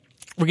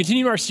We're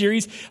continuing our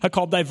series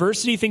called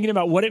Diversity, thinking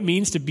about what it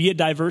means to be a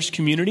diverse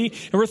community.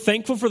 And we're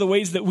thankful for the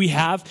ways that we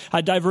have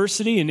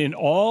diversity and in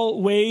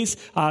all ways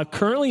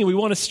currently. And we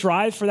want to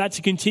strive for that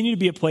to continue to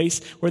be a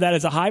place where that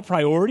is a high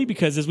priority,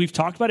 because as we've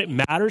talked about, it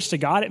matters to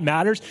God. It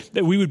matters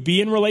that we would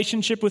be in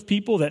relationship with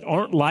people that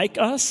aren't like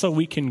us so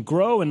we can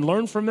grow and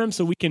learn from them,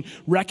 so we can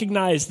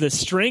recognize the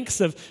strengths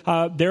of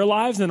their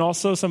lives and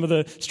also some of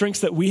the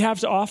strengths that we have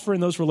to offer in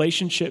those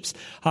relationships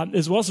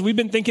as well. So we've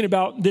been thinking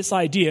about this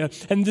idea.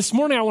 And this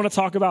morning I want to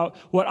talk about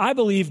what I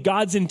believe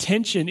God's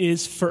intention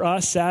is for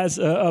us as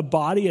a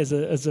body, as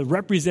a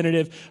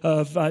representative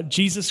of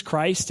Jesus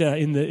Christ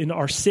in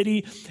our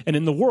city and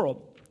in the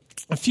world.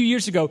 A few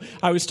years ago,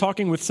 I was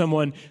talking with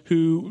someone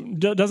who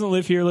doesn't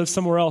live here, lives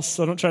somewhere else,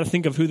 so don't try to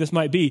think of who this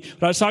might be.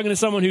 But I was talking to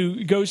someone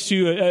who goes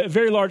to a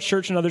very large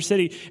church in another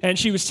city, and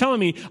she was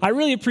telling me, I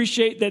really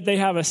appreciate that they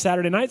have a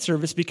Saturday night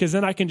service because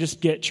then I can just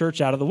get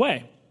church out of the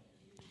way.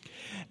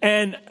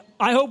 And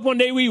I hope one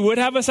day we would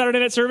have a Saturday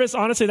night service.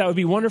 Honestly, that would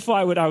be wonderful.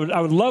 I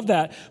would love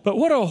that. But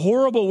what a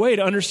horrible way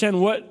to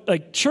understand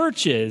what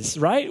church is,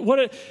 right?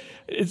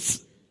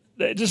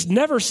 Just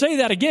never say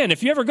that again.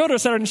 If you ever go to a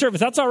Saturday night service,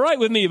 that's all right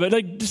with me. But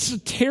this is a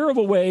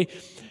terrible way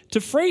to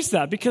phrase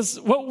that, because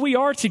what we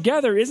are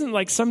together isn't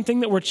like something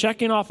that we're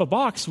checking off a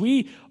box.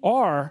 We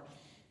are,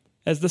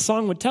 as the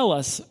song would tell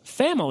us,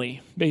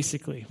 family,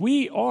 basically.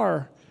 We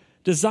are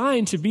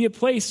designed to be a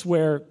place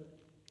where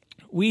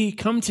we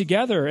come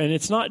together, and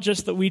it's not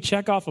just that we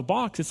check off a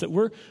box. It's that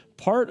we're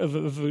part of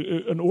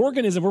an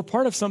organism. We're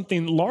part of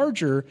something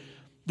larger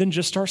than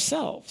just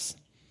ourselves.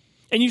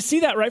 And you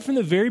see that right from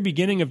the very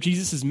beginning of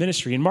Jesus'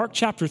 ministry. In Mark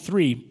chapter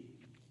 3,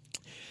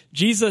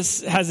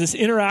 Jesus has this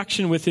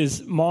interaction with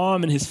his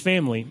mom and his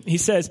family. He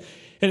says,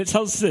 and it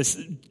tells us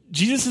this,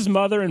 Jesus'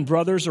 mother and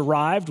brothers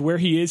arrived where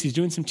he is. He's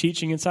doing some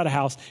teaching inside a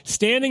house.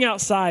 Standing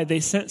outside, they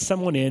sent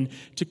someone in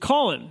to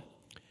call him.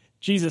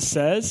 Jesus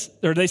says,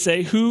 or they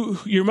say, "Who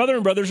your mother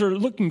and brothers are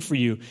looking for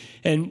you."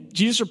 And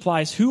Jesus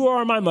replies, "Who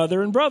are my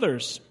mother and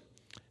brothers?"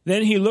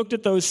 Then he looked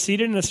at those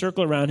seated in a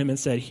circle around him and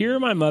said, "Here are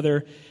my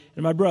mother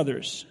and my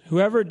brothers.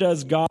 Whoever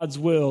does God's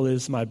will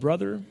is my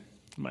brother,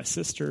 my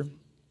sister,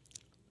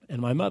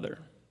 and my mother."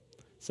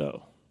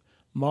 So,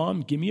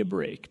 Mom, give me a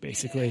break,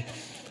 basically.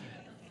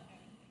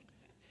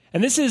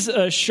 And this is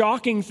a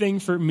shocking thing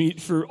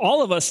for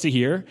all of us to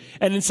hear.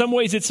 And in some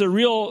ways, it's a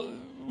real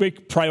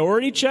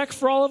priority check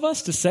for all of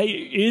us to say,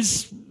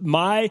 is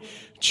my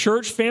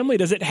church family,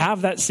 does it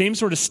have that same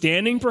sort of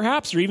standing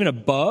perhaps, or even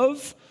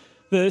above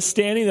the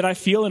standing that I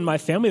feel in my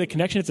family, the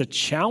connection? It's a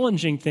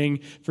challenging thing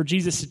for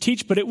Jesus to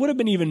teach, but it would have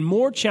been even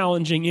more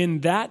challenging in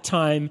that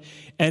time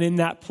and in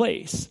that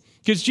place.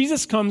 Because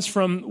Jesus comes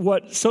from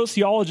what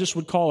sociologists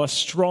would call a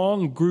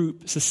strong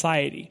group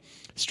society.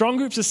 Strong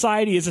group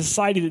society is a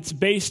society that's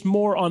based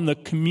more on the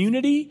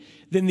community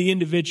than the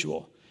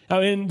individual. Now,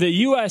 in the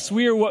U.S.,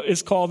 we are what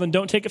is called, and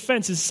don't take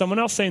offense, this is someone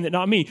else saying that,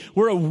 not me,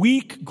 we're a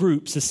weak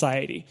group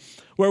society,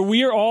 where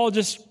we are all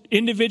just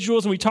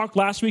individuals. And we talked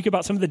last week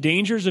about some of the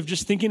dangers of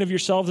just thinking of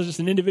yourself as just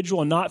an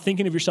individual and not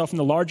thinking of yourself in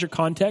the larger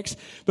context.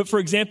 But for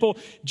example,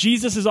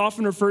 Jesus is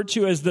often referred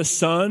to as the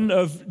son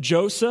of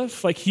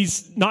Joseph. Like,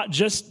 he's not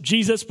just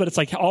Jesus, but it's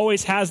like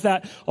always has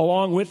that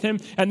along with him.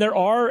 And there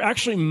are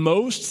actually,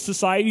 most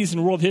societies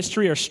in world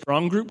history are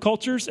strong group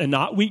cultures and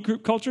not weak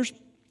group cultures.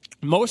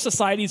 Most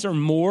societies are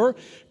more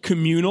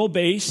communal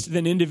based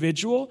than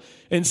individual.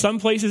 In some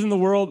places in the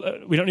world,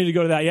 we don't need to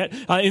go to that yet.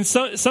 In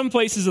some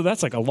places,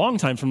 that's like a long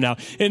time from now.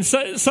 In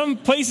some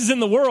places in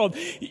the world,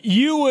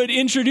 you would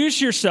introduce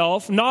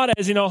yourself not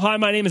as, "Hi,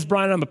 my name is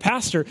Brian, I'm a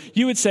pastor."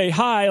 You would say,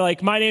 "Hi,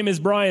 like my name is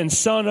Brian,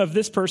 son of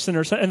this person,"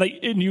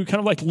 and you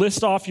kind of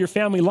list off your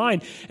family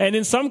line. And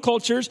in some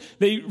cultures,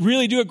 they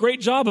really do a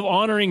great job of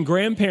honoring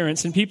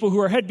grandparents and people who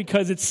are ahead,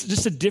 because it's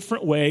just a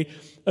different way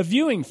of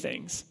viewing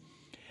things.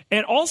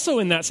 And also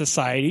in that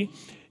society,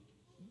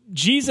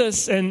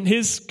 Jesus and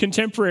his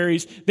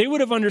contemporaries, they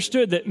would have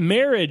understood that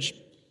marriage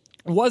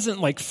wasn't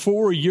like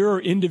for your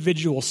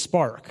individual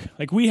spark.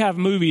 Like, we have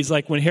movies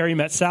like When Harry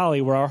Met Sally,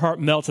 where our heart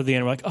melts at the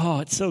end. We're like, "Oh,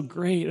 it's so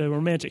great,"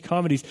 romantic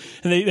comedies.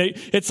 And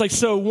it's like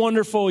so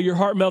wonderful, your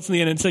heart melts in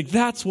the end. And it's like,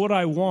 that's what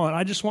I want.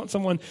 I just want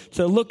someone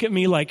to look at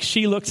me like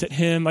she looks at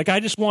him. Like,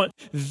 I just want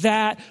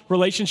that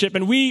relationship.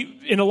 And we,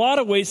 in a lot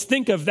of ways,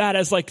 think of that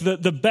as like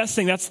the best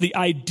thing. That's the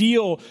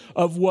ideal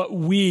of what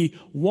we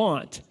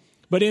want.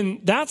 But in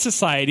that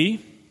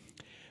society,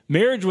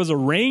 marriage was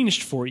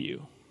arranged for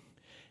you.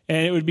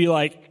 And it would be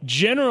like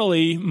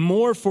generally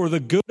more for the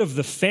good of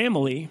the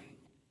family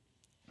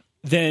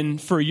than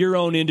for your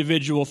own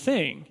individual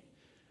thing.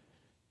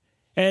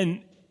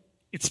 And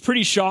it's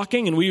pretty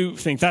shocking, and we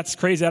think that's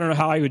crazy. I don't know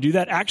how I would do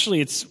that.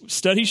 Actually,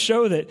 studies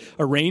show that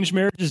arranged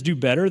marriages do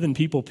better than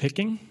people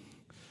picking.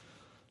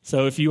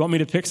 So if you want me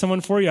to pick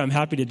someone for you, I'm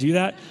happy to do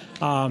that.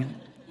 But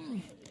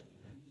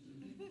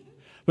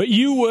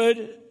you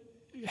would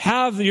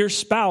have your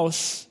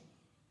spouse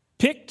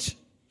picked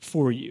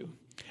for you.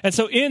 And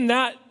so in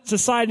that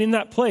society, in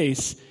that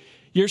place,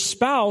 your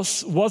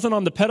spouse wasn't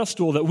on the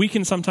pedestal that we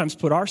can sometimes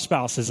put our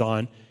spouses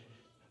on.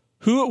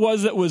 who it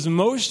was that was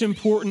most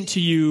important to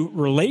you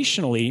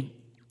relationally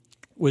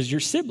was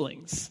your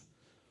siblings.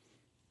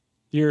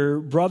 Your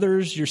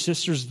brothers, your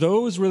sisters,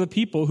 those were the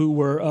people who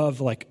were of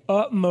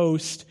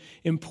utmost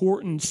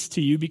importance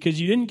to you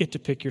because you didn't get to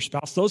pick your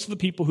spouse. Those are the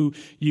people who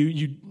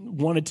you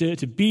wanted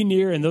to be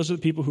near, and those are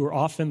the people who are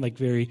often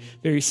very,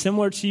 very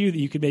similar to you that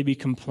you could maybe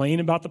complain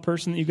about the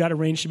person that you got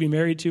arranged to be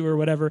married to or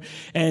whatever.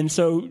 And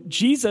so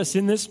Jesus,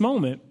 in this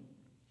moment,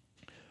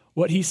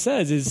 what he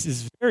says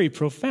is very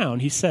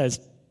profound. He says,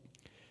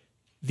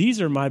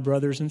 these are my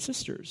brothers and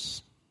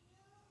sisters.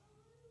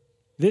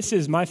 This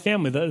is my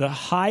family, the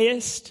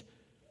highest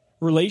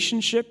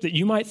relationship that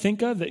you might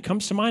think of that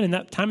comes to mind in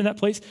that time, in that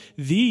place.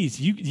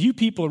 These, you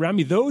people around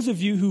me, those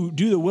of you who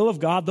do the will of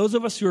God, those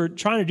of us who are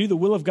trying to do the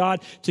will of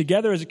God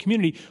together as a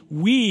community,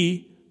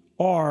 we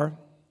are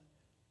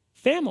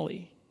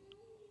family.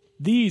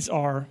 These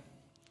are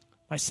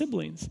my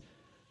siblings.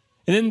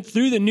 And then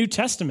through the New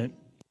Testament,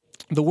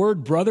 the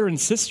word brother and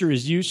sister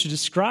is used to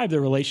describe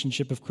the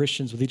relationship of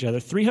Christians with each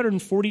other.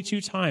 342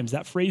 times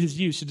that phrase is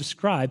used to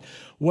describe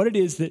what it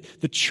is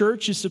that the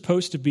church is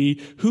supposed to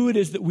be, who it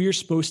is that we are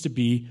supposed to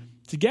be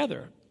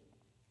together.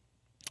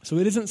 So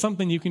it isn't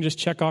something you can just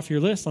check off your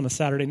list on a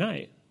Saturday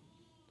night.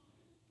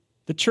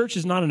 The church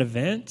is not an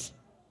event.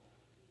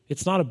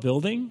 It's not a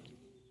building.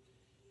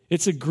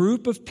 It's a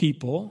group of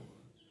people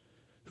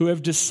who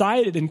have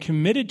decided and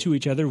committed to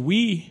each other.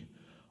 We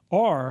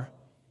are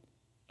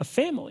a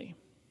family.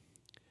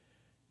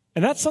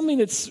 And that's something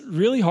that's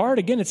really hard.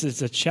 Again, it's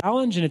a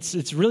challenge, and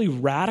it's really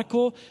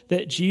radical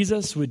that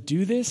Jesus would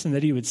do this and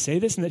that he would say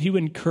this and that he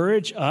would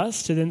encourage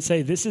us to then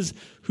say, this is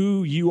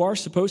who you are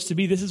supposed to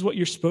be. This is what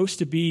you're supposed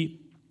to be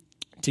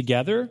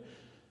together.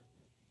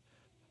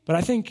 But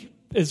I think,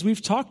 as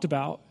we've talked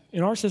about,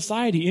 in our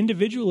society,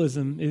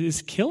 individualism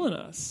is killing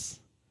us.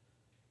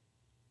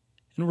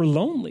 And we're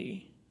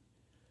lonely.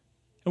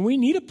 And we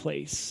need a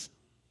place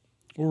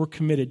where we're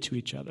committed to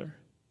each other.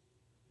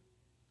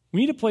 We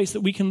need a place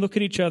that we can look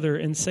at each other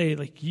and say,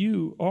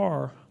 you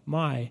are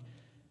my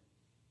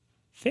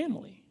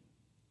family.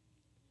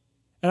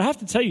 And I have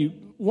to tell you,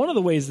 one of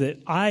the ways that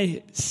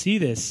I see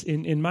this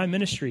in my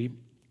ministry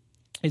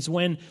is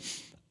when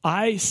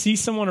I see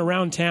someone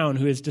around town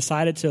who has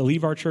decided to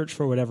leave our church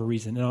for whatever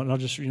reason, and I'll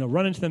just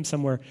run into them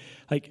somewhere.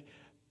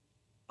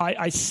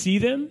 I see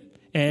them,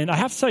 and I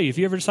have to tell you, if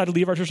you ever decide to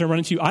leave our church and I run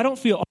into you, I don't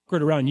feel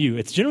awkward around you.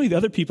 It's generally the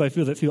other people I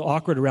feel that feel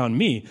awkward around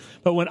me.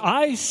 But when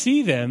I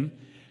see them,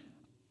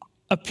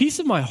 a piece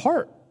of my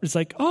heart is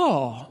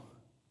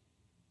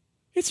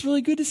it's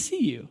really good to see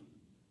you.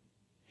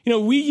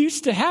 We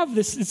used to have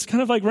this, it's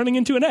kind of like running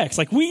into an ex.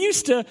 We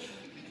used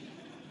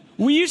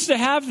to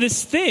have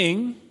this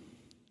thing.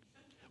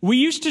 We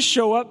used to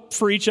show up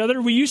for each other.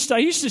 I used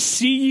to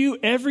see you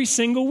every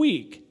single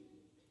week.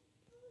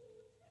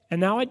 And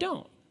now I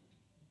don't.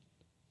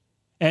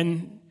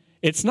 And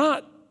it's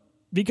not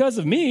because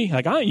of me.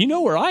 You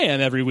know where I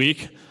am every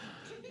week.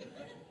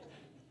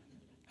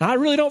 I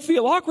really don't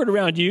feel awkward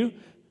around you,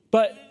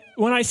 but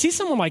when I see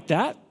someone like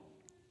that,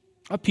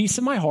 a piece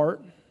of my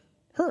heart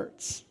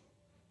hurts.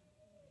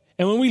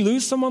 And when we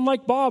lose someone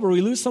like Bob or we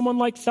lose someone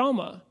like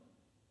Thelma,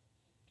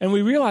 and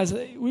we realize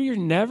that we're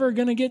never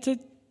going to get to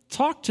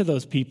talk to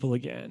those people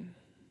again,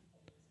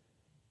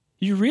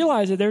 you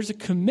realize that there's a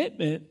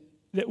commitment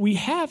that we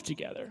have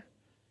together.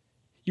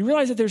 You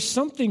realize that there's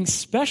something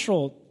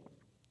special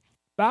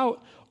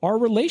about our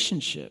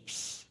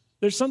relationships.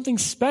 There's something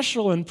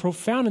special and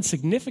profound and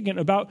significant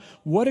about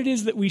what it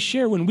is that we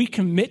share when we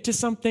commit to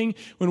something,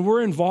 when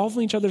we're involved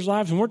in each other's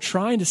lives, when we're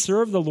trying to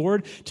serve the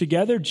Lord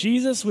together.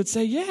 Jesus would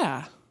say,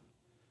 yeah.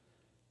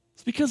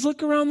 It's because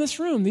look around this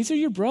room. These are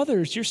your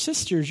brothers, your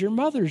sisters, your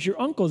mothers, your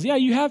uncles. Yeah,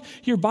 you have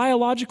your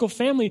biological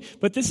family,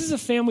 but this is a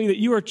family that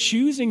you are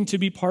choosing to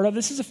be part of.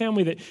 This is a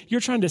family that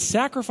you're trying to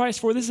sacrifice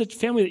for. This is a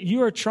family that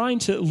you are trying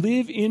to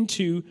live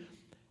into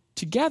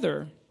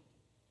together.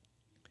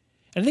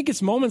 And I think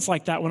it's moments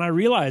like that when I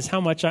realize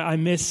how much I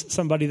miss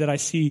somebody that I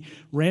see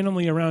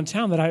randomly around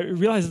town, that I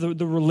realize the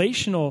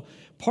relational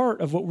part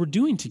of what we're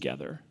doing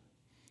together.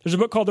 There's a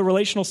book called The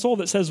Relational Soul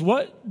that says,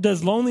 what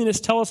does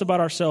loneliness tell us about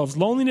ourselves?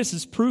 Loneliness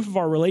is proof of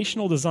our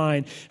relational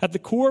design. At the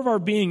core of our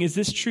being is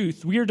this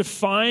truth. We're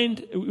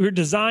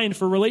designed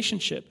for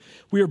relationship.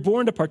 We are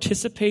born to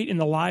participate in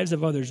the lives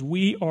of others.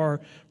 We are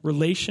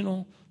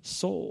relational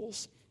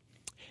souls.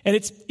 And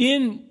it's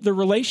in the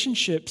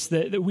relationships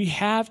that we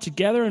have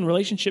together and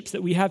relationships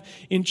that we have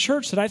in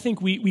church that I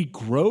think we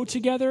grow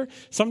together.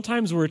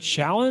 Sometimes we're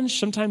challenged.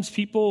 Sometimes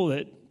people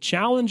that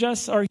challenge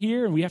us are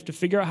here, and we have to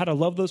figure out how to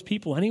love those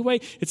people anyway.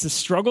 It's a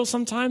struggle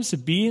sometimes to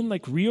be in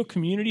real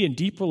community and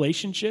deep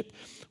relationship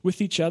with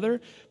each other.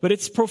 But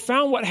it's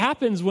profound what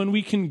happens when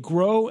we can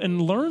grow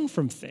and learn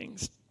from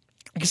things.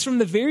 Because from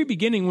the very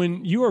beginning,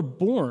 when you are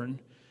born,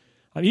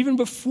 even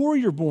before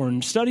you're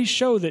born, studies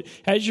show that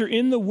as you're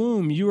in the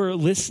womb, you are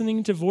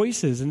listening to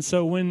voices. And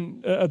so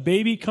when a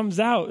baby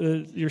comes out,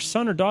 your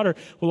son or daughter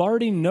will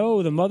already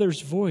know the mother's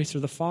voice or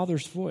the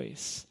father's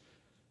voice.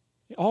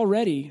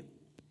 Already,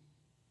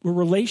 we're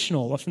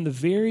relational from the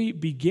very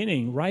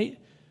beginning, right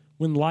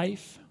when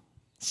life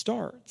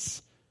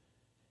starts.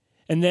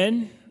 And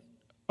then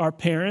our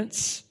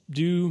parents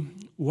do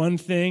one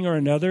thing or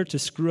another to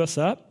screw us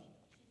up,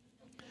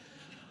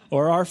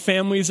 or our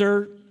families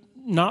are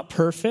not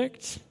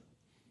perfect.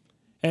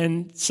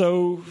 And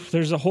so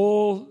there's a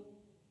whole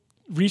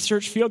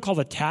research field called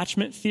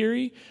attachment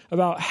theory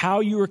about how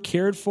you were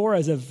cared for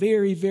as a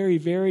very, very,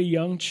 very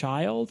young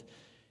child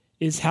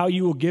is how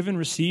you will give and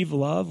receive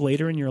love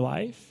later in your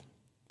life.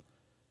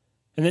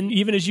 And then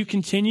even as you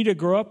continue to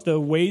grow up, the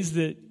ways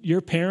that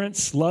your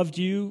parents loved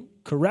you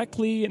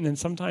correctly and then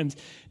sometimes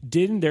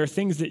didn't, there are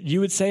things that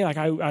you would say, like,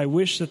 I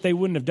wish that they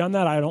wouldn't have done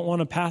that. I don't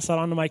want to pass that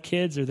on to my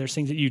kids. Or there's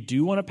things that you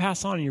do want to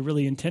pass on and you're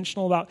really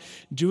intentional about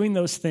doing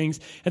those things.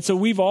 And so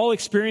we've all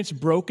experienced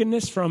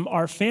brokenness from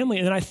our family.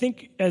 And then I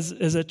think as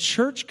a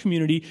church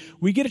community,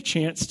 we get a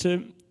chance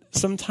to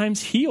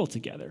sometimes heal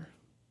together.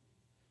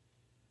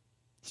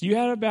 So you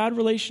had a bad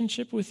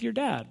relationship with your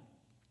dad.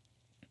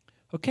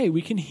 Okay,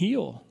 we can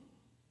heal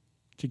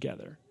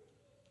together.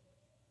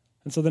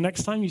 And so the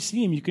next time you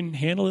see him, you can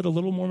handle it a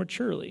little more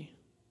maturely.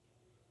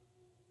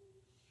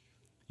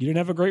 You didn't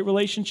have a great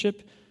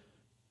relationship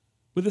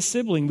with a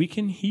sibling. We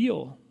can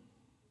heal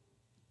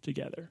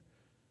together.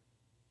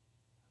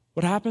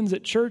 What happens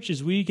at church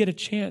is we get a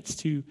chance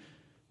to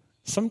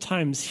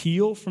sometimes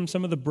heal from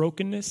some of the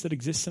brokenness that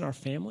exists in our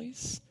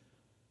families,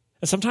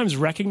 and sometimes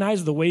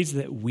recognize the ways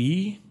that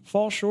we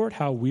fall short,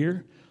 how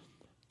we're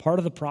part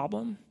of the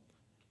problem.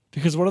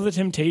 Because one of the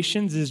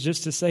temptations is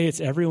just to say it's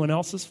everyone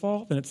else's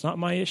fault and it's not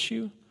my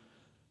issue.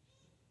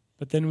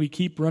 But then we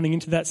keep running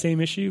into that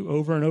same issue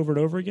over and over and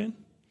over again.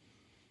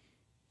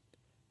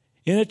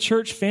 In a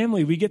church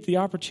family, we get the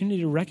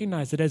opportunity to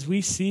recognize that as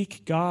we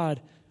seek God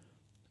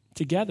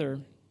together,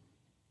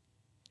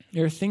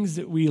 there are things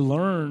that we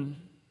learn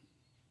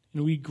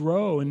and we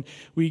grow, and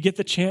we get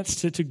the chance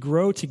to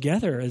grow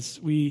together as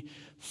we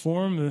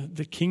form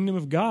the kingdom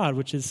of God,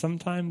 which is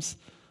sometimes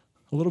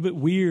a little bit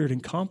weird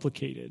and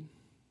complicated.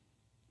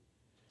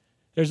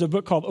 There's a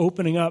book called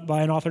Opening Up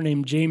by an author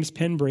named James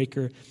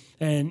Penbreaker,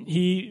 and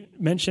he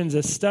mentions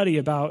a study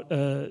about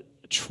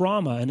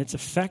trauma and its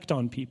effect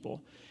on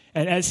people.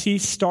 And as he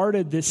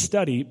started this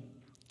study,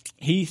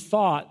 he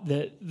thought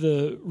that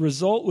the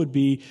result would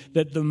be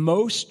that the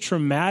most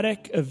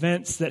traumatic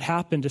events that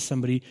happened to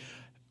somebody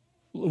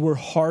were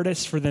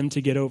hardest for them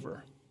to get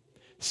over.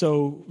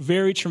 So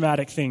very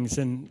traumatic things,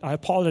 and I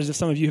apologize if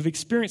some of you have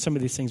experienced some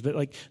of these things, but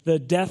like the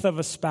death of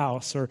a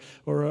spouse or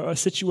a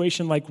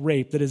situation like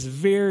rape that is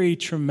very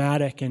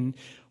traumatic and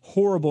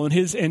horrible. And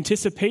his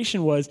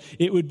anticipation was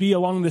it would be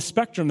along the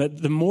spectrum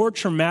that the more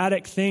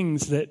traumatic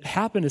things that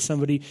happen to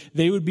somebody,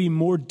 they would be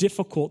more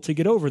difficult to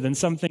get over than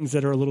some things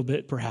that are a little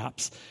bit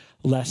perhaps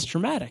less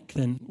traumatic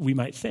than we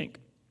might think.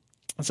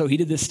 And so he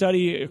did this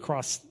study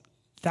across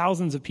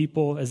thousands of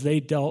people as they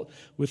dealt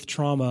with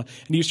trauma.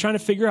 And he was trying to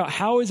figure out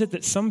how is it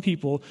that some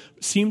people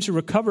seem to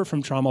recover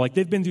from trauma, like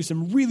they've been through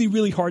some really,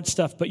 really hard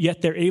stuff, but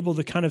yet they're able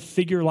to kind of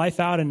figure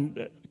life out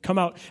and come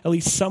out at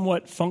least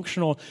somewhat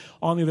functional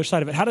on the other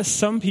side of it. How do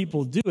some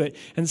people do it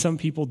and some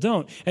people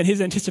don't? And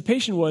his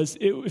anticipation was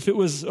if it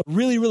was a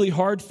really, really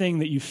hard thing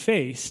that you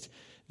faced,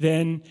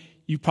 then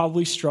you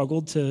probably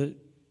struggled to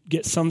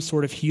get some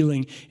sort of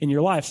healing in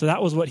your life. So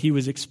that was what he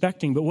was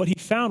expecting. But what he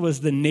found was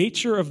the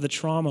nature of the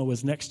trauma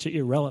was next to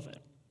irrelevant.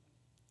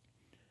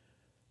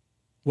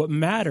 What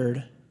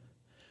mattered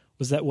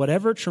was that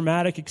whatever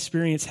traumatic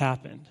experience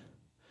happened,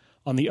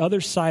 on the other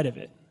side of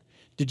it,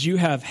 did you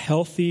have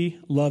healthy,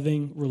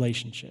 loving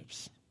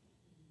relationships?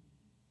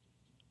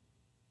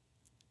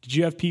 Did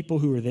you have people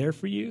who were there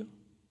for you,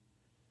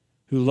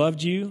 who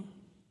loved you,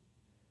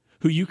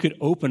 who you could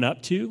open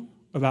up to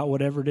about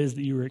whatever it is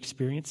that you were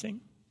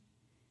experiencing?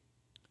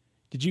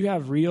 Did you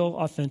have real,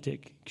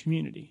 authentic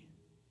community?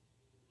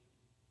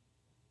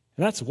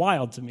 And that's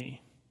wild to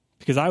me,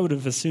 because I would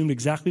have assumed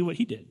exactly what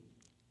he did.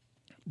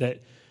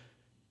 That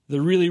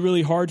the really,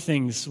 really hard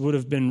things would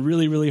have been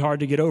really, really hard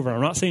to get over. I'm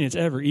not saying it's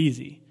ever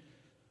easy.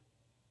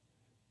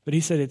 But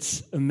he said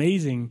it's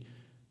amazing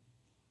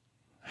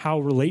how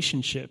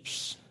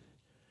relationships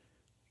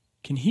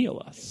can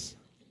heal us.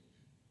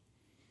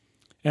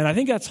 And I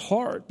think that's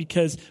hard,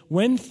 because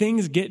when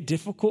things get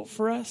difficult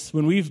for us,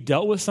 when we've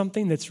dealt with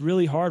something that's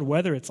really hard,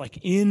 whether it's like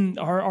in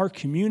our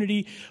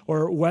community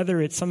or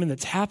whether it's something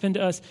that's happened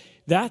to us,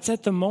 that's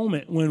at the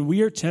moment when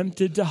we are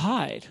tempted to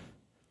hide.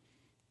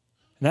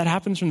 And that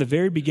happens from the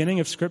very beginning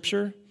of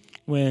Scripture.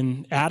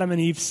 When Adam and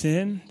Eve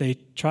sin, they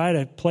try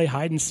to play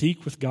hide and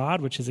seek with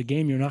God, which is a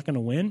game you're not going to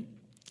win.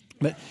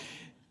 But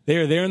they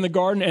are there in the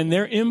garden, and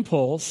their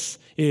impulse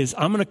is,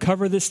 I'm going to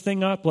cover this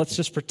thing up. Let's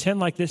just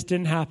pretend like this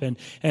didn't happen.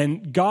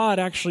 And God,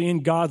 actually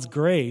in God's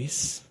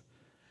grace,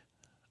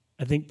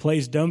 I think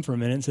plays dumb for a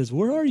minute and says,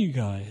 where are you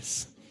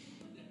guys?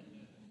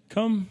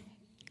 Come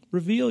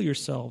reveal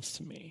yourselves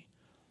to me.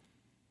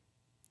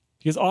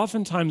 Because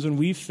oftentimes when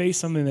we face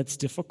something that's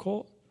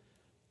difficult,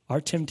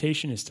 our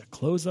temptation is to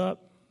close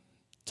up,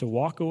 to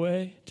walk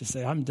away, to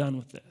say, I'm done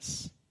with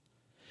this.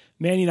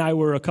 Manny and I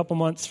were a couple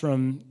months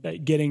from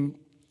getting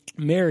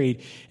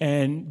married.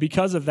 And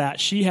because of that,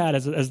 she had,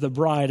 as the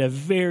bride, a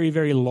very,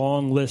 very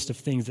long list of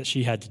things that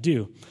she had to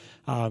do,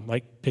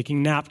 like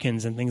picking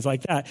napkins and things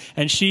like that.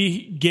 And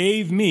she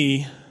gave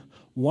me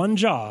one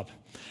job.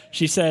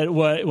 She said,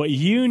 what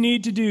you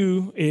need to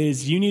do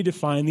is you need to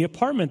find the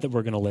apartment that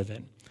we're going to live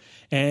in.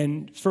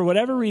 And for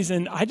whatever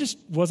reason, I just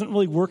wasn't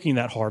really working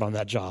that hard on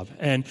that job.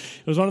 And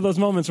it was one of those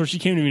moments where she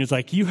came to me and was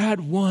like, you had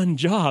one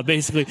job,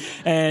 basically.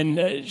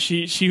 And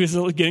she was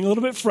getting a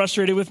little bit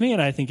frustrated with me,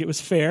 and I think it was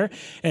fair.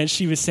 And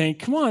she was saying,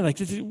 come on, like,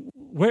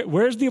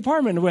 where's the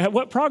apartment?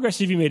 What progress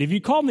have you made? Have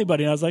you called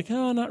anybody? And I was like,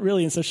 oh, not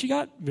really. And so she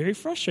got very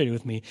frustrated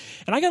with me.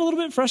 And I got a little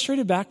bit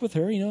frustrated back with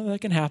her.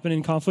 That can happen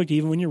in conflict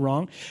even when you're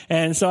wrong.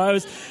 And so I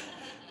was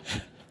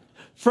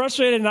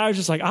frustrated, and I was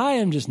just like, I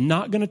am just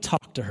not going to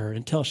talk to her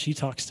until she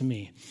talks to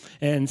me.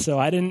 And so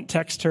I didn't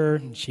text her.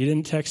 She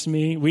didn't text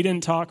me. We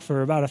didn't talk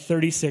for about a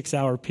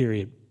 36-hour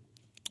period.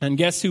 And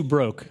guess who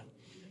broke?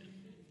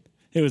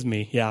 It was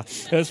me, yeah.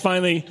 It was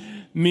finally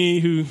me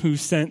who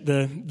sent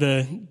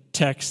the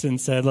text and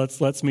said,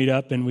 let's meet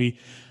up. And we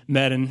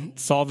met and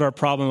solved our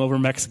problem over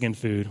Mexican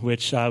food,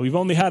 which we've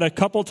only had a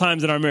couple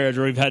times in our marriage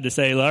where we've had to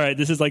say, all right,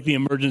 this is like the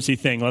emergency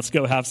thing. Let's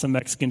go have some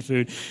Mexican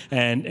food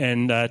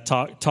and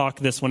talk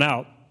this one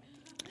out.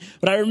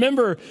 But I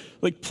remember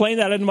like playing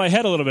that into my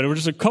head a little bit. We're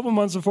just a couple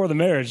months before the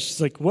marriage. It's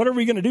like, what are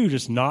we going to do?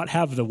 Just not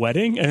have the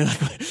wedding? And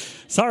like,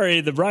 sorry,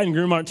 the bride and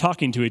groom aren't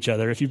talking to each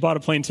other. If you bought a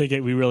plane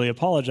ticket, we really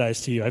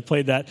apologize to you. I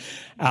played that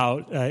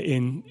out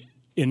in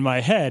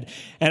my head.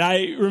 And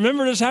I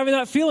remember just having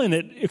that feeling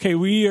that, okay,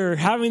 we are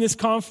having this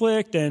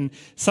conflict and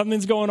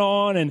something's going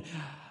on, and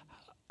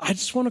I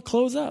just want to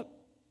close up.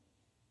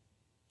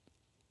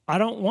 I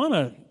don't want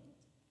to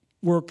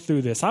work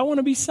through this. I want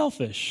to be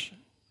selfish.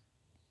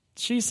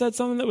 She said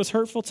something that was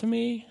hurtful to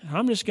me.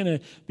 I'm just going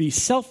to be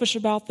selfish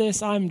about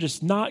this. I'm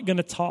just not going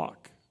to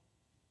talk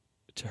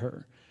to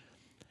her.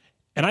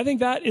 And I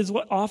think that is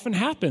what often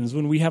happens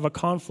when we have a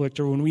conflict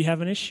or when we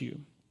have an issue.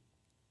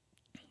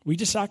 We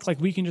just act like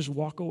we can just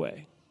walk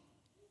away.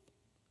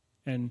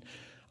 And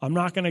I'm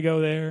not going to go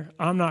there.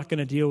 I'm not going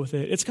to deal with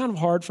it. It's kind of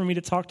hard for me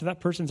to talk to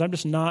that person, so I'm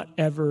just not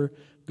ever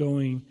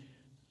going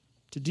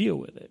to deal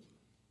with it.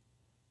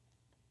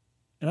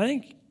 And I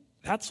think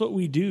that's what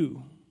we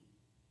do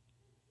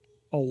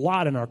a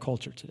lot in our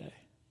culture today.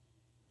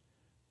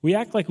 We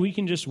act like we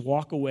can just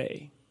walk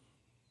away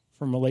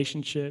from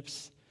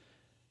relationships,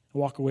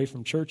 walk away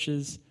from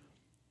churches,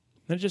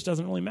 and it just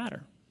doesn't really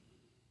matter.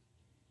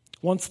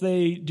 Once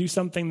they do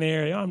something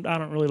there, I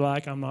don't really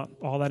like, I'm not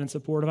all that in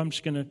support of, I'm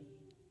just going to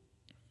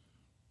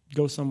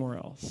go somewhere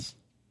else.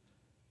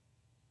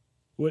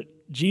 What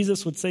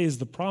Jesus would say is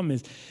the problem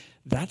is,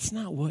 that's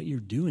not what you're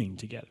doing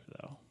together,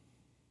 though.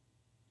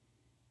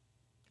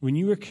 When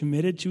you are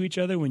committed to each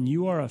other, when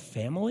you are a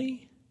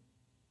family,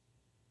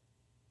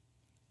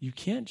 you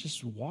can't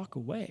just walk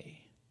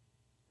away.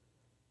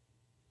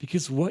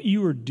 Because what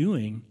you are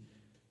doing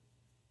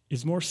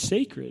is more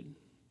sacred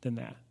than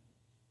that.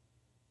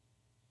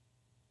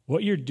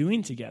 What you're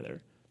doing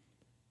together,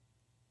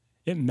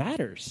 it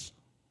matters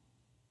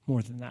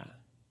more than that.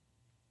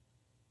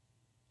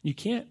 You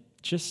can't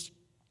just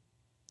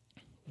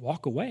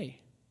walk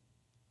away.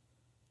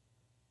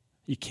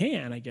 You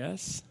can, I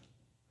guess,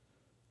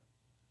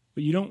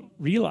 but you don't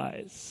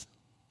realize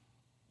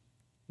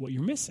what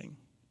you're missing.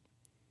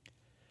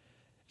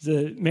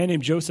 There's a man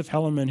named Joseph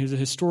Hellerman who's a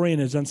historian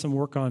and has done some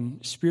work on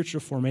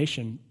spiritual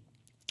formation.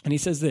 And he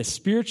says this: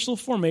 spiritual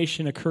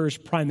formation occurs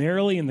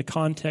primarily in the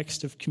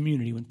context of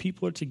community, when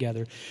people are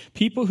together.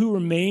 People who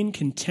remain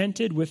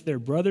contented with their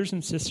brothers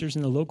and sisters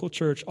in the local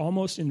church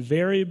almost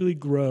invariably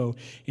grow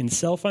in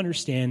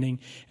self-understanding,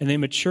 and they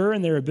mature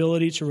in their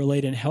ability to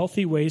relate in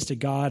healthy ways to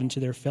God and to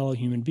their fellow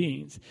human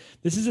beings.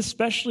 This is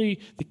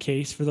especially the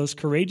case for those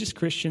courageous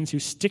Christians who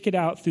stick it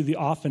out through the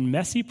often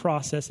messy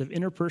process of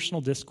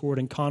interpersonal discord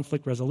and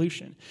conflict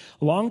resolution.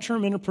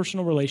 Long-term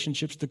interpersonal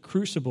relationships, the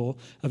crucible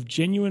of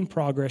genuine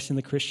progress in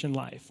the Christian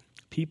life.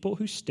 People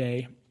who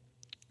stay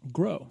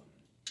grow.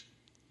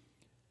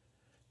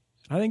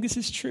 I think this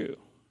is true.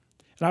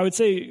 And I would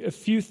say a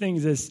few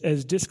things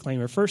as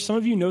disclaimer. First, some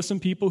of you know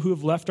some people who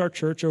have left our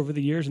church over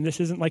the years, and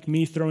this isn't like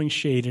me throwing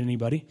shade at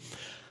anybody.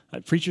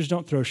 Preachers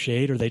don't throw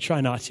shade, or they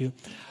try not to.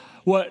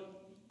 What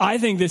I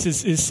think this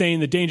is saying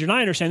the danger, and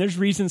I understand there's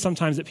reasons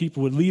sometimes that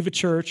people would leave a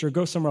church or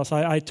go somewhere else.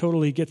 I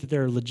totally get that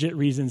there are legit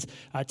reasons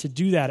to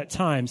do that at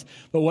times.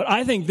 But what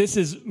I think this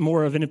is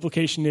more of an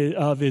implication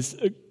of is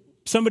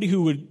somebody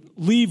who would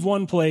leave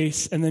one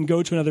place and then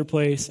go to another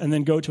place and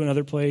then go to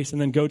another place and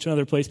then go to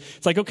another place.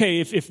 It's like, okay,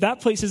 if that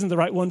place isn't the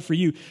right one for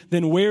you,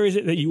 then where is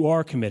it that you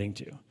are committing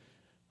to?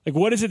 Like,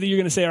 what is it that you're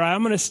going to say, all right,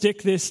 I'm going to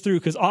stick this through?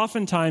 Because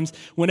oftentimes,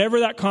 whenever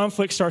that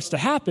conflict starts to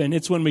happen,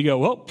 it's when we go,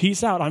 well,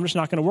 peace out. I'm just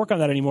not going to work on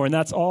that anymore. And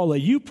that's all a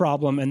you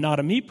problem and not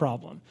a me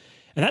problem.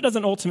 And that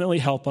doesn't ultimately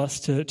help us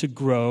to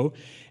grow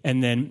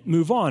and then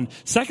move on.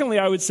 Secondly,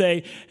 I would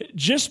say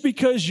just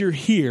because you're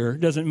here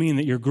doesn't mean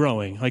that you're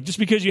growing. Like just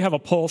because you have a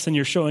pulse and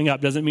you're showing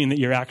up doesn't mean that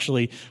you're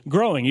actually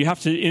growing. You have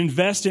to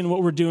invest in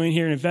what we're doing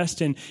here and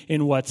invest in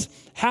what's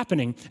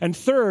happening. And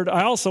third,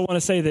 I also want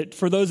to say that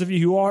for those of you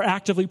who are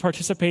actively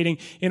participating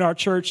in our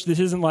church, this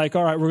isn't like,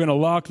 all right, we're going to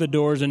lock the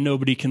doors and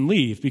nobody can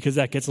leave, because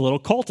that gets a little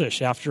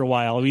cultish after a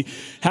while. We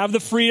have the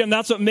freedom.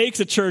 That's what makes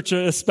a church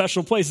a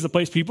special place. It's a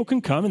place people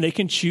can come and they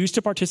can choose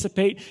to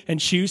participate and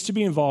choose to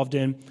be involved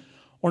in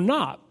or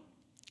not.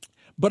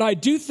 But I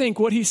do think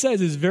what he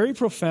says is very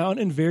profound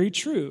and very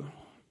true.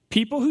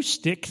 People who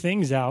stick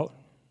things out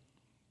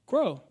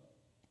grow.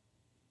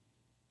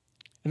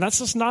 And that's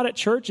just not at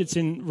church. It's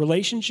in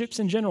relationships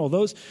in general.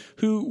 Those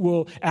who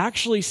will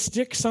actually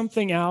stick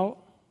something out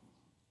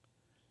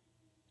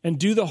and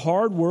do the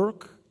hard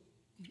work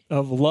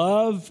of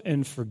love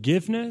and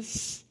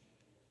forgiveness,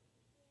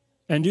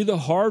 and do the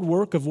hard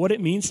work of what it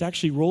means to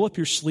actually roll up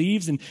your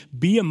sleeves and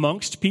be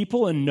amongst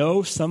people and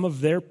know some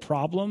of their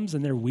problems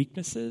and their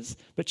weaknesses,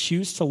 but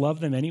choose to love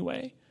them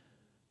anyway.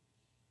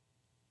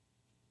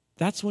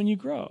 That's when you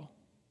grow.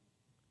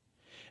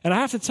 And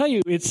I have to tell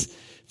you, it's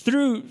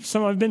through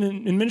I've been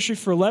in ministry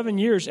for 11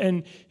 years,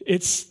 and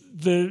it's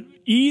the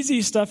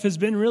easy stuff has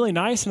been really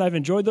nice, and I've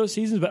enjoyed those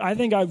seasons, but I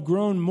think I've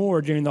grown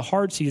more during the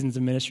hard seasons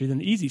of ministry than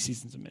the easy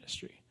seasons of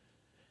ministry.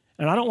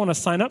 And I don't want to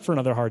sign up for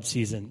another hard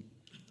season.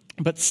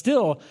 But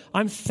still,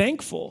 I'm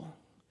thankful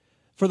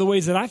for the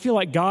ways that I feel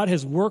like God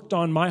has worked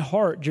on my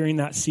heart during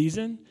that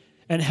season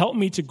and helped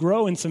me to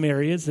grow in some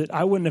areas that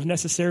I wouldn't have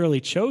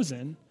necessarily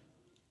chosen.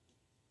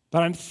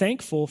 But I'm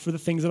thankful for the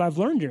things that I've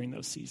learned during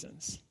those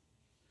seasons.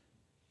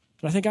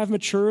 And I think I've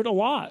matured a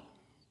lot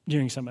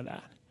during some of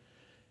that.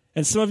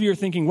 And some of you are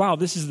thinking, wow,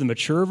 this is the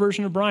mature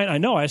version of Brian. I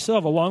know, I still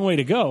have a long way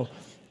to go.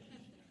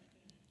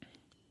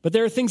 But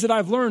there are things that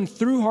I've learned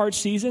through hard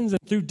seasons and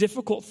through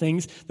difficult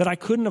things that I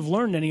couldn't have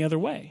learned any other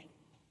way.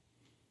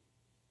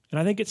 And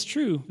I think it's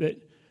true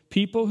that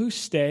people who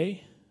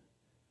stay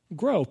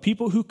grow.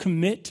 People who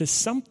commit to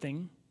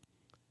something,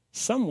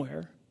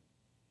 somewhere,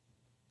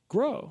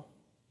 grow.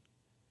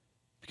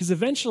 Because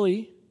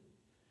eventually,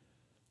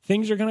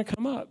 things are going to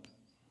come up.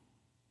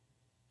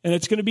 And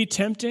it's going to be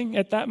tempting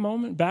at that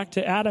moment. Back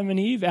to Adam and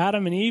Eve.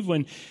 Adam and Eve,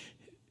 when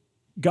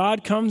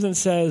God comes and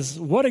says,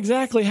 what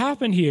exactly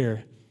happened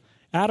here?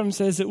 Adam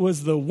says, it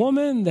was the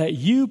woman that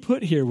you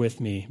put here with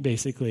me,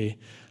 basically.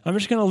 I'm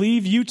just going to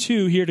leave you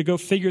two here to go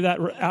figure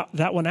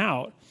that one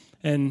out.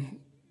 And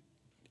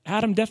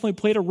Adam definitely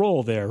played a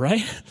role there,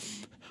 right?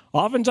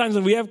 Oftentimes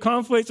when we have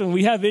conflicts, when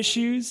we have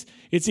issues,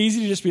 it's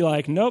easy to just be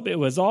like, nope, it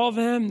was all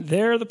them.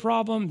 They're the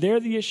problem.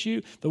 They're the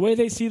issue. The way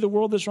they see the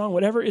world is wrong.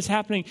 Whatever is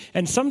happening.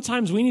 And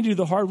sometimes we need to do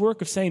the hard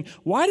work of saying,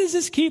 why does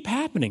this keep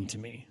happening to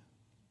me?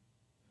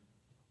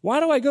 Why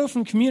do I go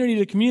from community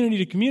to community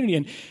to community?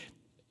 And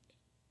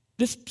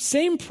this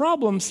same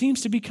problem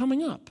seems to be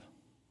coming up.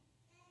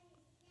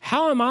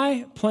 How am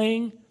I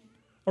playing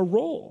a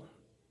role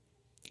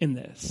in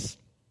this?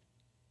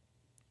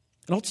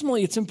 And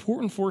ultimately, it's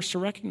important for us to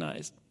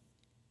recognize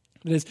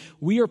that as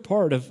we are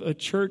part of a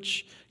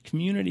church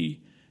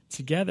community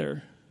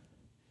together,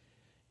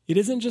 it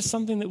isn't just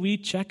something that we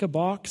check a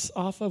box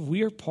off of.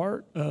 We are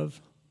part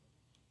of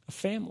a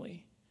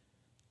family.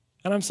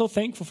 And I'm so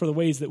thankful for the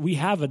ways that we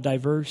have a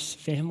diverse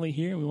family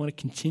here, and we want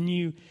to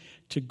continue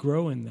to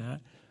grow in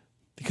that.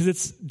 Because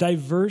it's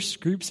diverse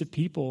groups of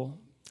people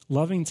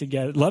loving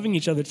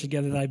each other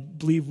together that I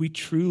believe we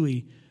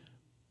truly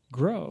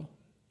grow.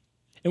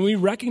 And we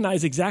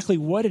recognize exactly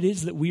what it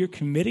is that we are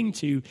committing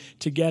to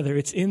together.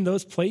 It's in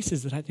those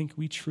places that I think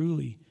we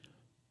truly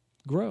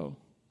grow.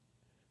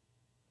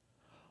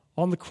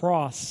 On the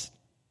cross,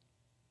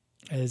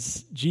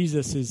 as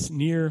Jesus is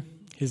near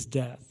his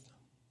death,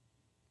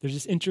 there's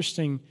this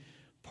interesting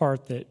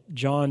part that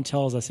John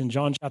tells us in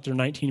John chapter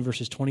 19,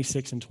 verses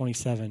 26 and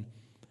 27.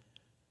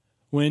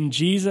 When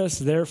Jesus,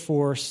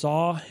 therefore,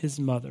 saw his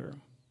mother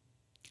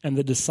and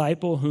the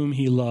disciple whom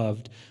he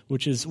loved,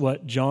 which is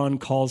what John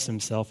calls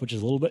himself, which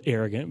is a little bit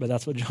arrogant, but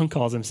that's what John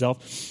calls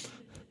himself,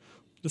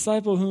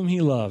 disciple whom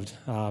he loved.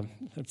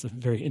 That's a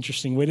very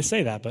interesting way to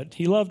say that, but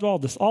he loved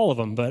all of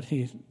them, but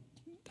he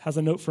has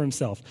a note for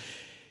himself.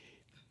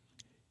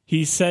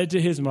 He said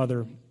to his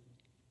mother,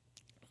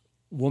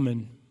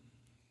 woman,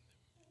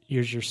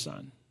 here's your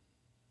son.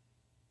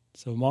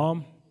 So,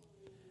 Mom,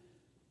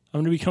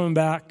 I'm going to be coming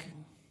back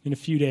in a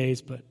few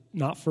days, but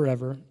not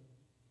forever.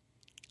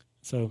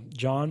 So,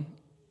 John,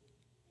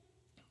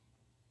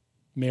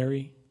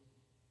 Mary,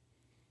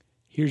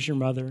 here's your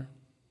mother,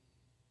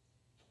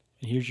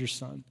 and here's your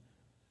son.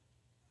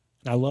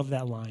 And I love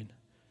that line.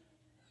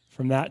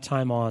 From that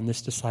time on,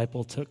 this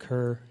disciple took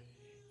her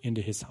into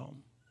his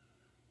home.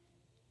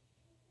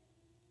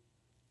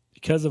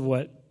 Because of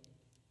what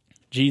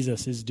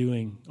Jesus is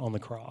doing on the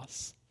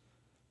cross,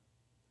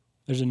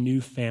 there's a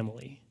new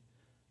family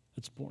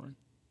that's born.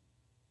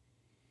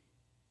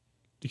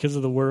 Because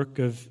of the work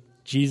of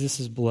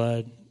Jesus'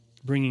 blood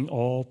bringing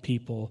all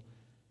people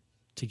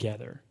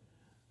together,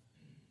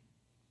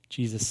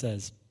 Jesus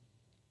says,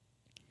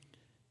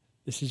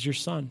 this is your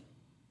son.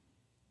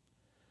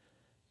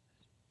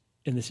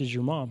 and this is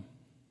your mom.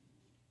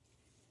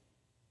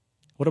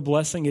 What a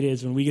blessing it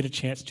is when we get a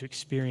chance to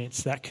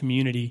experience that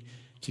community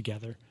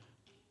together.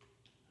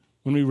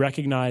 When we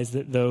recognize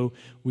that though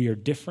we are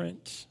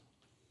different,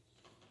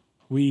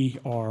 we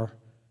are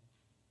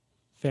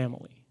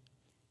family.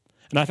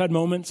 And I've had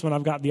moments when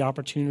I've got the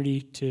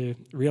opportunity to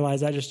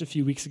realize that. Just a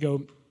few weeks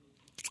ago,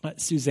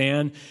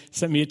 Suzanne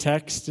sent me a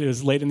text. It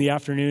was late in the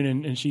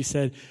afternoon, and she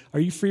said, "Are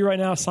you free right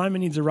now?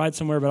 Simon needs a ride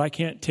somewhere, but I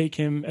can't take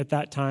him at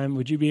that time.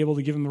 Would you be able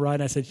to give him a ride?"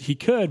 And I said, he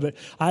could, but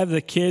I have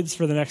the kids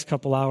for the next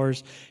couple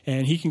hours,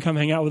 and he can come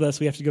hang out with us.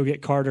 We have to go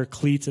get Carter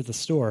cleats at the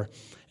store.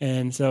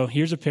 And so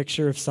here's a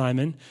picture of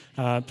Simon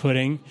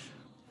putting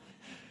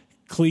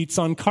cleats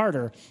on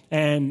Carter.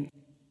 And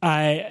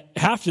I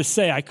have to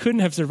say, I couldn't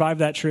have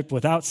survived that trip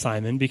without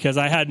Simon, because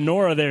I had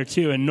Nora there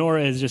too, and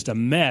Nora is just a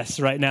mess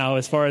right now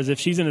as far as if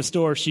she's in a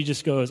store, she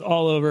just goes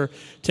all over,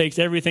 takes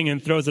everything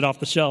and throws it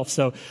off the shelf.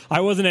 So I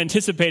wasn't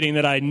anticipating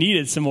that I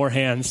needed some more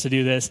hands to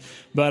do this,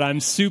 but I'm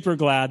super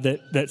glad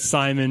that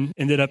Simon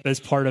ended up as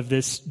part of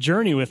this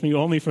journey with me,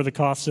 only for the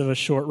cost of a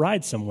short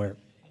ride somewhere.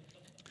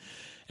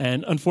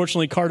 And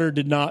unfortunately, Carter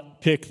did not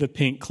pick the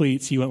pink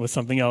cleats. He went with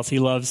something else. He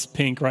loves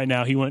pink right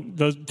now.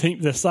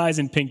 The size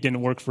in pink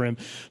didn't work for him.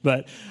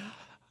 But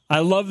I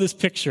love this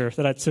picture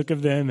that I took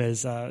of them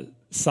as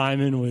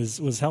Simon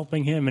was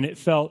helping him. And it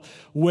felt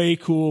way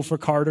cool for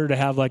Carter to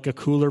have like a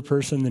cooler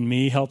person than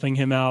me helping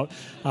him out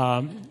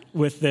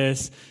with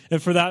this.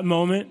 And for that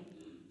moment,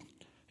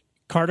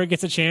 Carter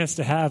gets a chance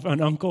to have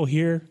an uncle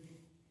here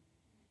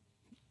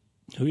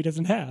who he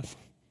doesn't have.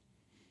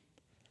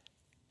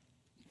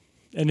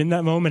 And in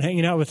that moment,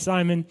 hanging out with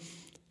Simon,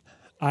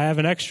 I have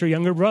an extra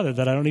younger brother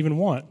that I don't even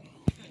want.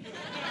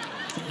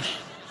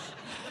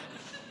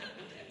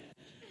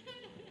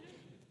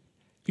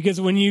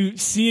 Because when you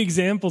see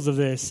examples of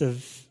this,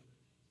 of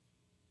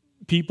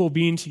people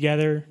being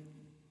together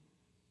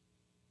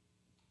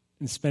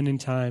and spending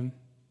time,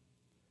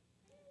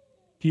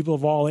 people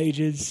of all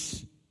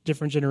ages,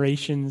 different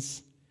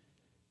generations,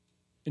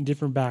 and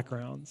different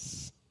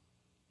backgrounds,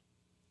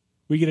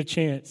 we get a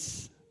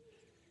chance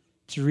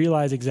to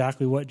realize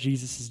exactly what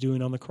Jesus is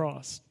doing on the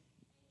cross.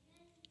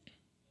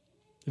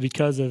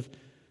 Because of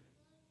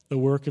the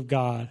work of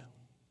God,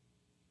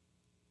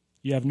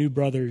 you have new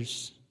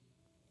brothers,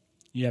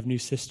 you have new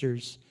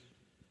sisters,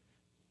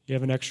 you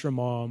have an extra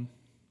mom,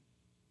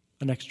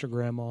 an extra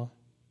grandma.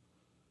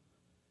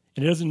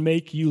 And it doesn't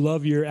make you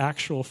love your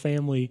actual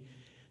family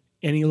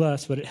any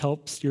less, but it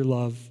helps your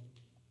love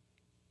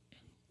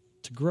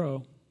to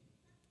grow.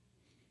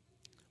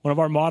 One of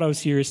our mottos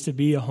here is to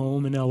be a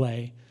home in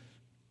LA.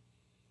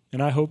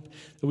 And I hope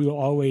that we will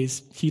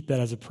always keep that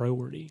as a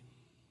priority.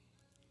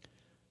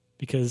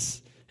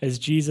 Because as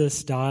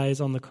Jesus dies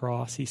on the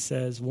cross, he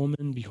says,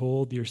 "Woman,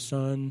 behold your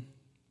son."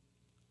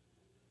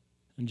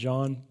 And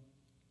John,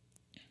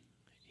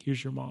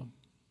 here's your mom.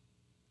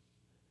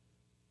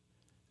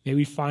 May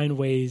we find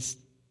ways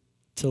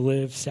to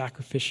live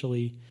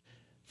sacrificially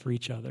for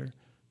each other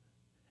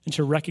and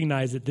to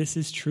recognize that this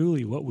is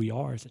truly what we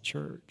are as a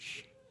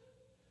church.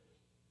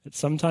 That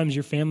sometimes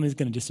your family is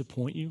going to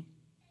disappoint you.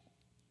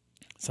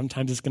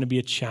 Sometimes it's going to be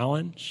a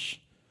challenge,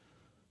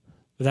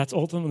 but that's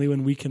ultimately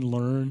when we can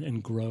learn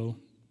and grow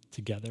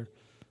together.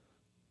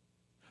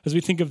 As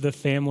we think of the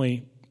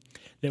family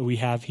that we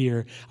have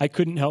here, I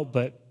couldn't help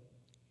but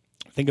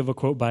think of a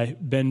quote by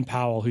Ben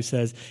Powell who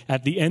says,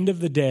 "At the end of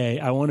the day,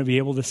 I want to be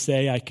able to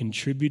say I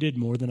contributed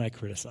more than I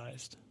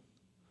criticized."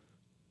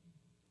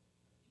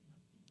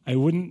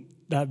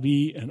 Wouldn't that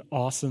be an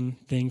awesome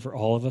thing for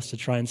all of us to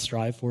try and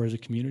strive for as a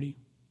community?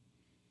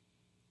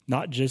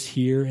 Not just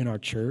here in our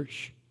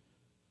church,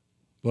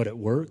 but at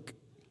work,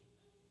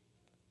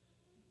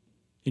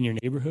 in your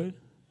neighborhood?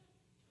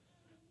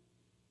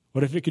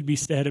 What if it could be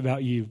said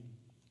about you?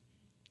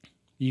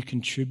 You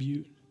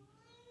contribute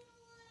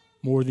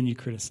more than you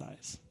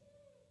criticize.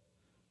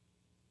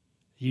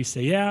 You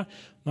say, "Yeah,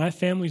 my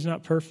family's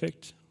not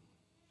perfect.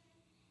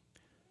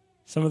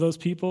 Some of those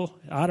people,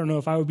 I don't know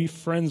if I would be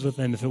friends with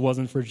them if it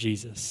wasn't for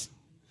Jesus.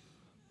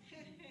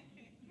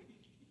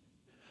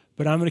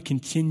 But I'm going to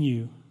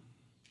continue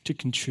to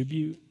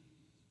contribute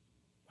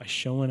by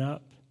showing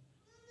up,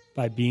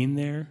 by being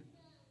there,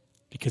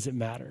 because it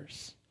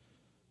matters."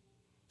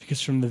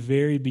 Because from the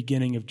very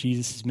beginning of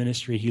Jesus'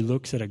 ministry, he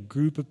looks at a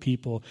group of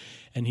people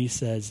and he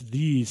says,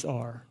 "These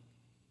are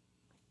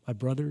my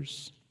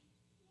brothers,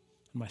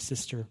 and my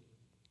sister,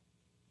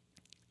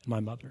 and my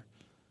mother."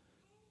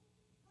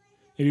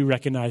 Maybe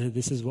recognize that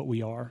this is what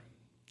we are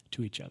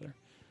to each other.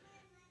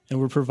 And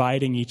we're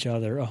providing each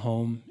other a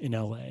home in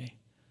LA.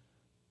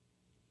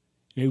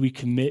 May we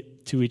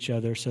commit to each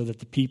other so that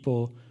the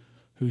people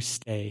who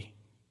stay,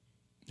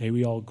 may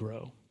we all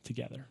grow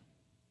together.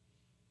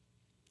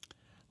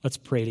 Let's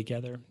pray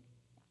together.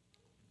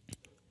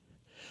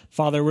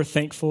 Father, we're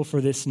thankful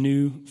for this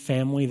new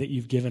family that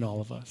you've given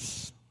all of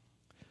us.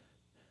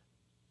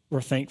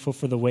 We're thankful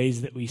for the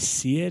ways that we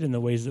see it and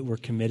the ways that we're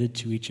committed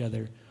to each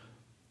other.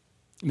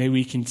 May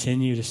we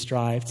continue to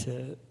strive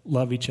to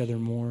love each other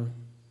more,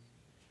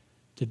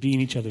 to be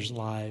in each other's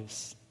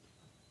lives,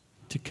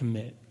 to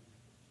commit.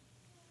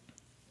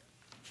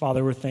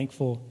 Father, we're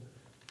thankful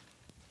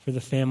for the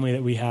family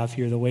that we have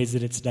here, the ways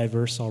that it's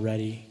diverse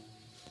already.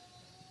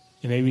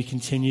 And may we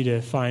continue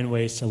to find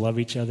ways to love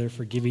each other,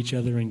 forgive each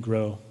other, and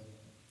grow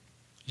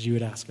as you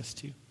would ask us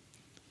to. In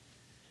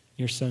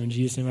your Son, in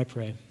Jesus' name I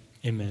pray.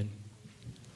 Amen.